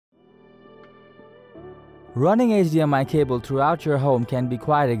Running HDMI cable throughout your home can be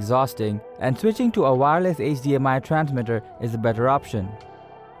quite exhausting, and switching to a wireless HDMI transmitter is a better option.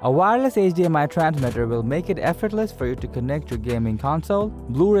 A wireless HDMI transmitter will make it effortless for you to connect your gaming console,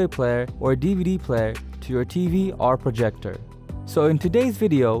 Blu-ray player, or DVD player to your TV or projector. So in today's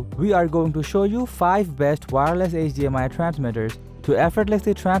video, we are going to show you 5 best wireless HDMI transmitters to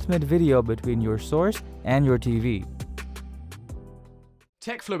effortlessly transmit video between your source and your TV.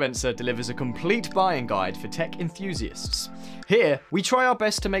 Techfluencer delivers a complete buying guide for tech enthusiasts. Here, we try our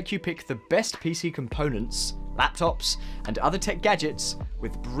best to make you pick the best PC components, laptops, and other tech gadgets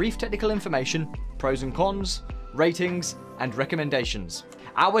with brief technical information, pros and cons, ratings, and recommendations.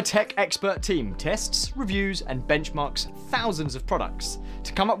 Our tech expert team tests, reviews, and benchmarks thousands of products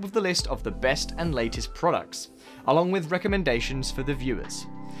to come up with the list of the best and latest products, along with recommendations for the viewers.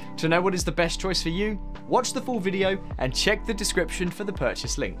 To know what is the best choice for you, watch the full video and check the description for the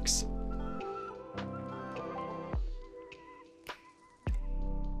purchase links.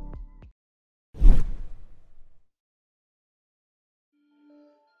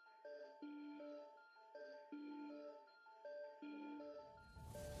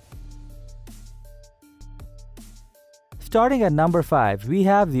 Starting at number 5, we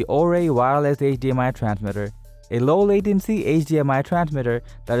have the OREI Wireless HDMI Transmitter, a low-latency HDMI transmitter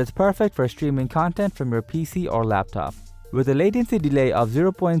that is perfect for streaming content from your PC or laptop. With a latency delay of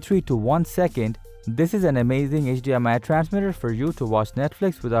 0.3 to 1 second, this is an amazing HDMI transmitter for you to watch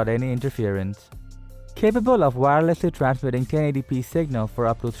Netflix without any interference. Capable of wirelessly transmitting 1080p signal for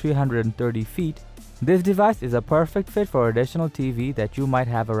up to 330 feet, this device is a perfect fit for additional TV that you might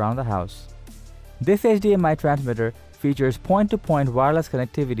have around the house. This HDMI transmitter features point-to-point wireless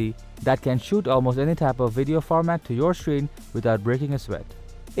connectivity that can shoot almost any type of video format to your screen without breaking a sweat.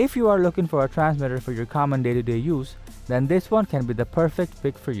 If you are looking for a transmitter for your common day-to-day use, then this one can be the perfect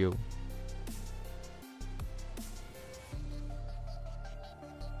pick for you.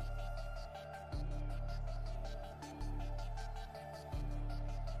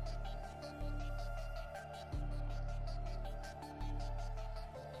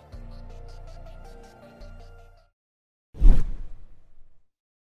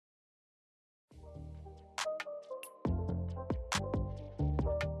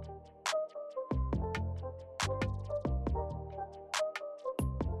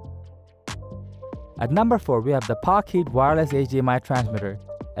 At number 4, we have the PAKITE Wireless HDMI Transmitter,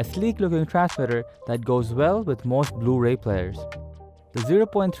 a sleek-looking transmitter that goes well with most Blu-ray players. The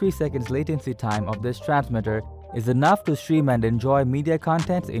 0.3 seconds latency time of this transmitter is enough to stream and enjoy media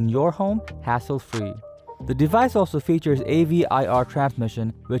contents in your home hassle-free. The device also features AV-IR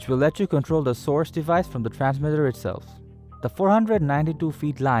transmission, which will let you control the source device from the transmitter itself. The 492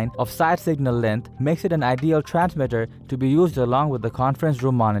 feet line of side signal length makes it an ideal transmitter to be used along with the conference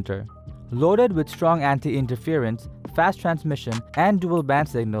room monitor. Loaded with strong anti-interference, fast transmission, and dual band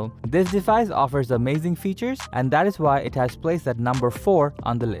signal, this device offers amazing features, and that is why it has placed at number 4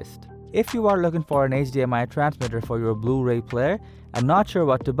 on the list. If you are looking for an HDMI transmitter for your Blu-ray player and not sure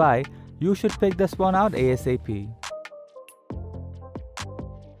what to buy, you should pick this one out ASAP.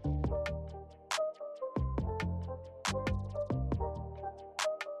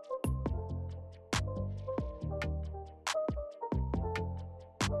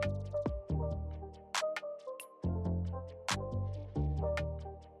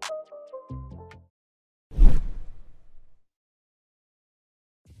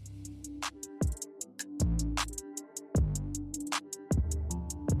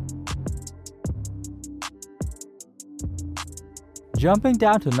 Jumping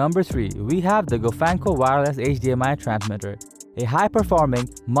down to number 3, we have the Gofanco Wireless HDMI Transmitter, a high-performing,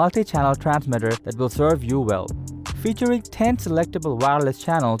 multi-channel transmitter that will serve you well. Featuring 10 selectable wireless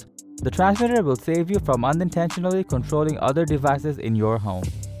channels, the transmitter will save you from unintentionally controlling other devices in your home.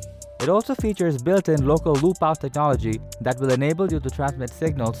 It also features built-in local loop-out technology that will enable you to transmit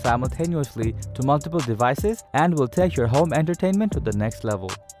signals simultaneously to multiple devices and will take your home entertainment to the next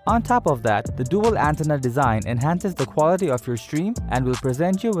level. On top of that, the dual antenna design enhances the quality of your stream and will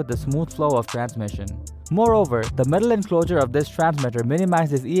present you with a smooth flow of transmission. Moreover, the metal enclosure of this transmitter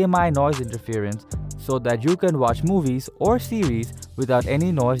minimizes EMI noise interference so that you can watch movies or series without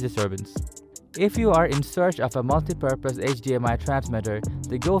any noise disturbance. If you are in search of a multi-purpose HDMI transmitter,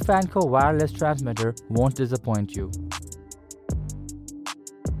 the Gofanco wireless transmitter won't disappoint you.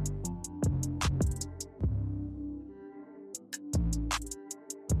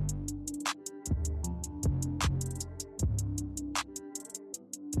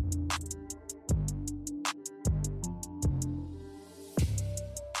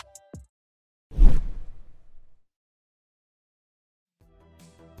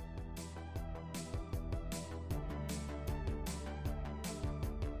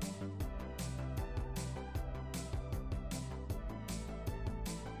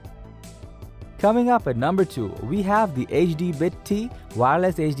 Coming up at number 2, we have the HDbitT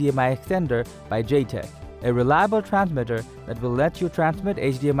Wireless HDMI Extender by JTech, a reliable transmitter that will let you transmit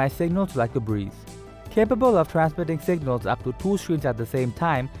HDMI signals like a breeze. Capable of transmitting signals up to 2 screens at the same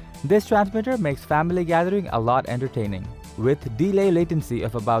time, this transmitter makes family gathering a lot entertaining. With delay latency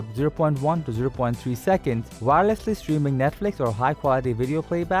of about 0.1 to 0.3 seconds, wirelessly streaming Netflix or high-quality video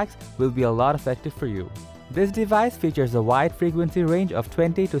playbacks will be a lot effective for you. This device features a wide frequency range of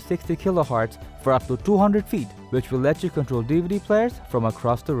 20 to 60 kHz for up to 200 feet, which will let you control DVD players from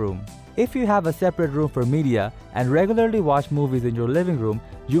across the room. If you have a separate room for media and regularly watch movies in your living room,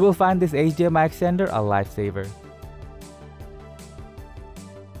 you will find this HDMI extender a lifesaver.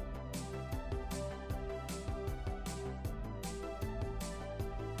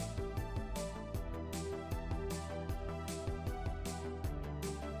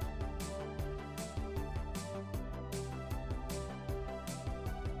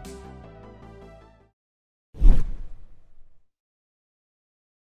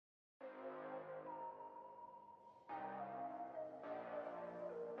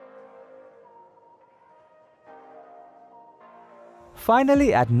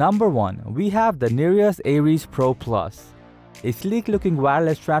 Finally, at number 1, we have the Nyrius Aries Pro Plus, a sleek-looking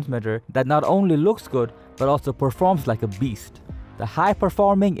wireless transmitter that not only looks good but also performs like a beast. The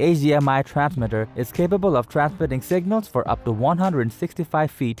high-performing HDMI transmitter is capable of transmitting signals for up to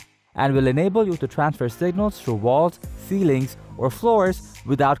 165 feet and will enable you to transfer signals through walls, ceilings, or floors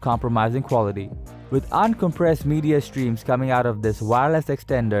without compromising quality. With uncompressed media streams coming out of this wireless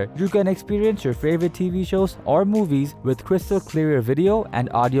extender, you can experience your favorite TV shows or movies with crystal clear video and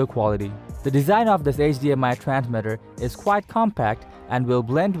audio quality. The design of this HDMI transmitter is quite compact and will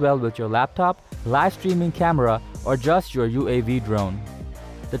blend well with your laptop, live streaming camera, or just your UAV drone.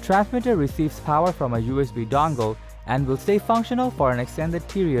 The transmitter receives power from a USB dongle and will stay functional for an extended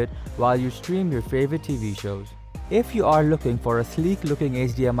period while you stream your favorite TV shows. If you are looking for a sleek-looking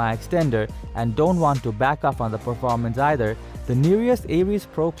HDMI extender and don't want to back off on the performance either, the Nyrius Aries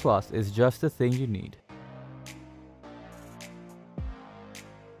Pro Plus is just the thing you need.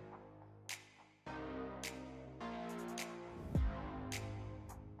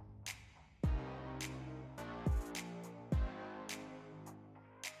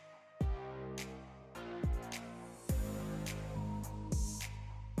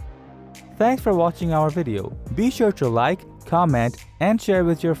 Thanks for watching our video. Be sure to like, comment, and share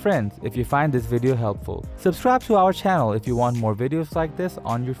with your friends if you find this video helpful. Subscribe to our channel if you want more videos like this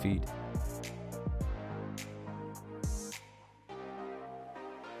on your feed.